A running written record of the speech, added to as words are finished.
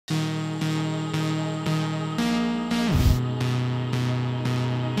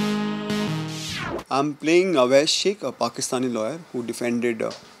I'm playing Awais Sheikh, a Pakistani lawyer who defended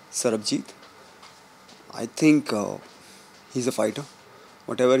Sarbjit. I think he's a fighter.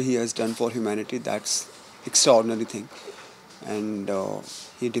 Whatever he has done for humanity, that's extraordinary thing. And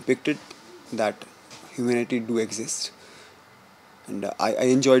he depicted that humanity do exist. And I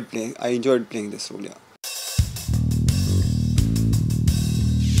enjoyed playing. I enjoyed playing this role. Yeah.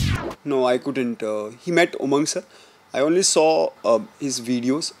 No, I couldn't. He met Umang sir. I only saw his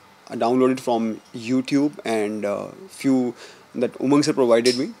videos. I downloaded from YouTube and few that Umang sir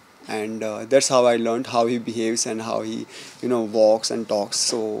provided me, and that's how I learned how he behaves and how he, walks and talks.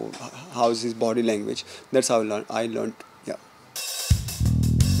 So how's his body language? That's how I learned. Yeah.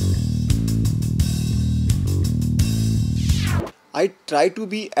 I try to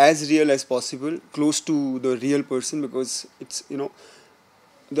be as real as possible, close to the real person because it's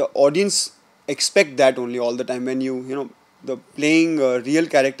the audience expect that only all the time when the playing a real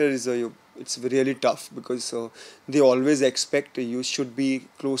character is it's really tough because they always expect you should be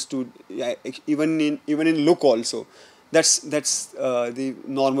close to, yeah, even in look also. That's the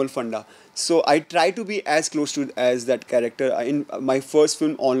normal funda. So I try to be as close to as that character. In my first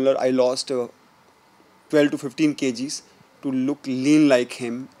film Honor, I lost 12 to 15 kgs to look lean like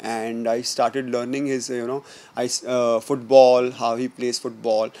him, and I started learning his football, how he plays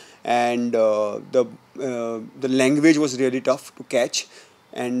football, and the language was really tough to catch.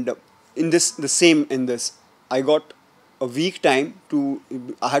 And in this I got a week time to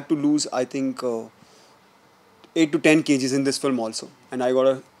I had to lose, I think, 8 to 10 kgs in this film also, and I got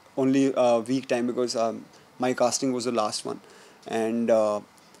a only week time because my casting was the last one. And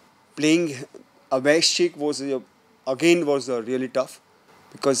playing Awais Sheikh was really tough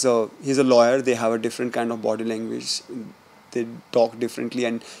because he's a lawyer. They have a different kind of body language. They talk differently,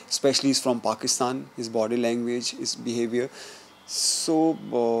 and especially he's from Pakistan. His body language, his behavior. So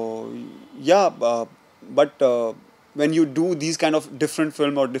yeah, but when you do these kind of different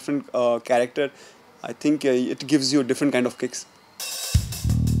film or different character, I think it gives you a different kind of kicks.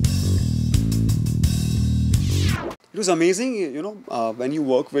 It was amazing, when you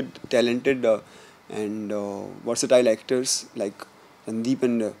work with talented and versatile actors like Randeep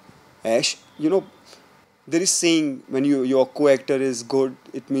and Ash. There is saying when your co-actor is good,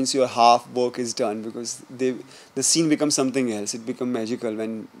 it means your half work is done because the scene becomes something else. It becomes magical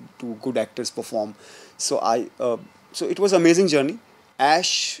when two good actors perform. So so it was amazing journey.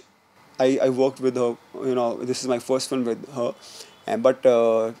 Ash, I worked with her. This is my first film with her, and but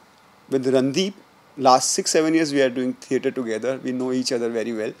with Randeep, last 6 7 years we are doing theater together. We know each other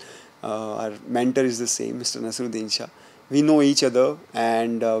very well. Our mentor is the same, Mr. Nasruddin Shah. We know each other,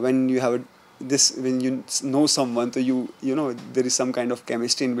 and when you know someone, so there is some kind of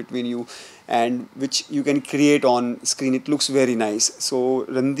chemistry in between you, and which you can create on screen. It looks very nice. So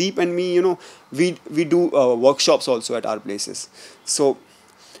Randeep and me, we do workshops also at our places. So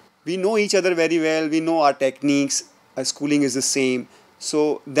we know each other very well. We know our techniques. Our schooling is the same,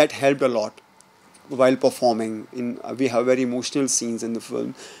 so that helped a lot while performing. We have very emotional scenes in the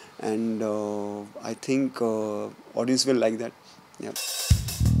film, and I think audience will like that. Yeah.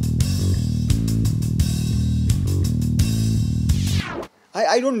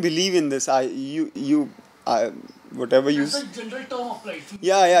 I don't believe in this. Whatever you. It's a general term applied.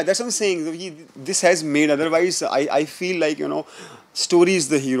 Yeah, that's what I'm saying. This has made. Otherwise, I feel like story is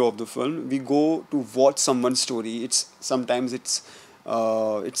the hero of the film. We go to watch someone's story. Sometimes it's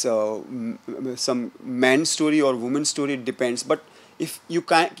some man's story or woman's story. It depends. But if you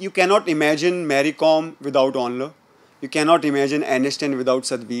cannot imagine Mary Com without Onla. You cannot imagine Aniston without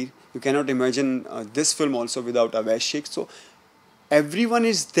Sadbir. You cannot imagine this film also without Awais Sheikh. So everyone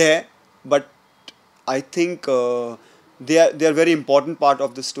is there, but I think they are very important part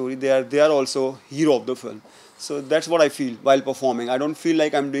of the story. They are also hero of the film. So that's what I feel while performing. I don't feel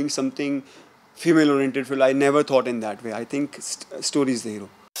like I'm doing something female oriented film. I never thought in that way. I think story is the hero.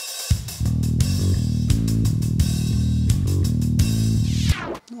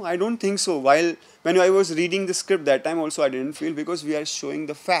 No, I don't think so. When I was reading the script that time also I didn't feel, because we are showing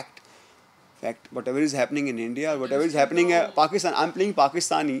the fact. Whatever is happening in India, whatever is happening in Pakistan. I'm playing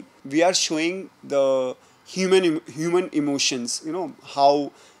Pakistani. We are showing the human emotions.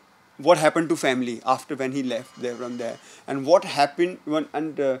 How what happened to family after when he left there from there, and what happened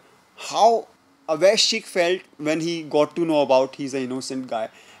how Awais Sheikh felt when he got to know about he's an innocent guy,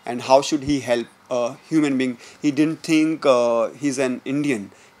 and how should he help a human being. He didn't think he's an Indian.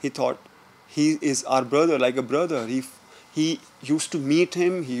 He thought he is our brother, like a brother. He used to meet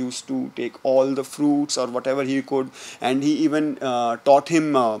him. He used to take all the fruits or whatever he could, and he even taught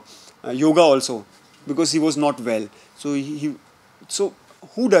him yoga also because he was not well. So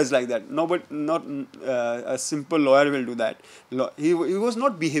who does like that? No, but not a simple lawyer will do that. He was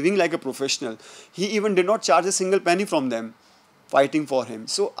not behaving like a professional. He even did not charge a single penny from them fighting for him.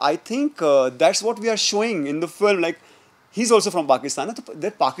 So I think that's what we are showing in the film. Like, he's also from Pakistan.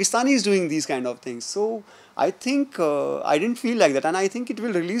 That Pakistani is doing these kind of things. So I think I didn't feel like that, and I think it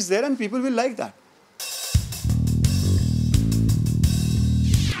will release there, and people will like that.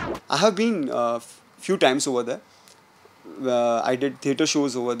 I have been few times over there. I did theatre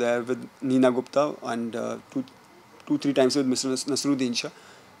shows over there with Neena Gupta, and two, 3 times with Mr. Nasruddin Shah.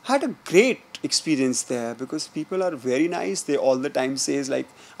 Had a great experience there because people are very nice. They all the time says like,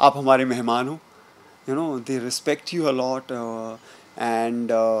 "Aap hamare mehman ho." They respect you a lot, and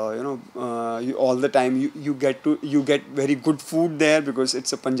you, all the time you get very good food there because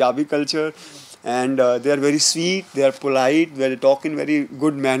it's a Punjabi culture, and they are very sweet, they are polite, they talk in very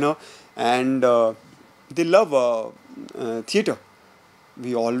good manner, and they love theatre.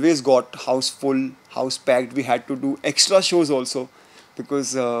 We always got house full, house packed. We had to do extra shows also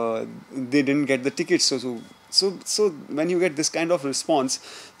because they didn't get the tickets. So when you get this kind of response,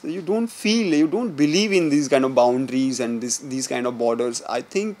 so you don't believe in these kind of boundaries and these kind of borders. I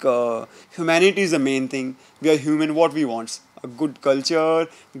think humanity is the main thing. We are human. What we want, a good culture,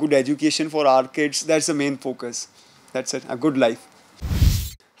 good education for our kids. That's the main focus. That's it. A good life.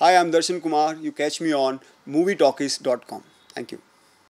 Hi, I'm Darshan Kumar. You catch me on movietalkies.com. Thank you.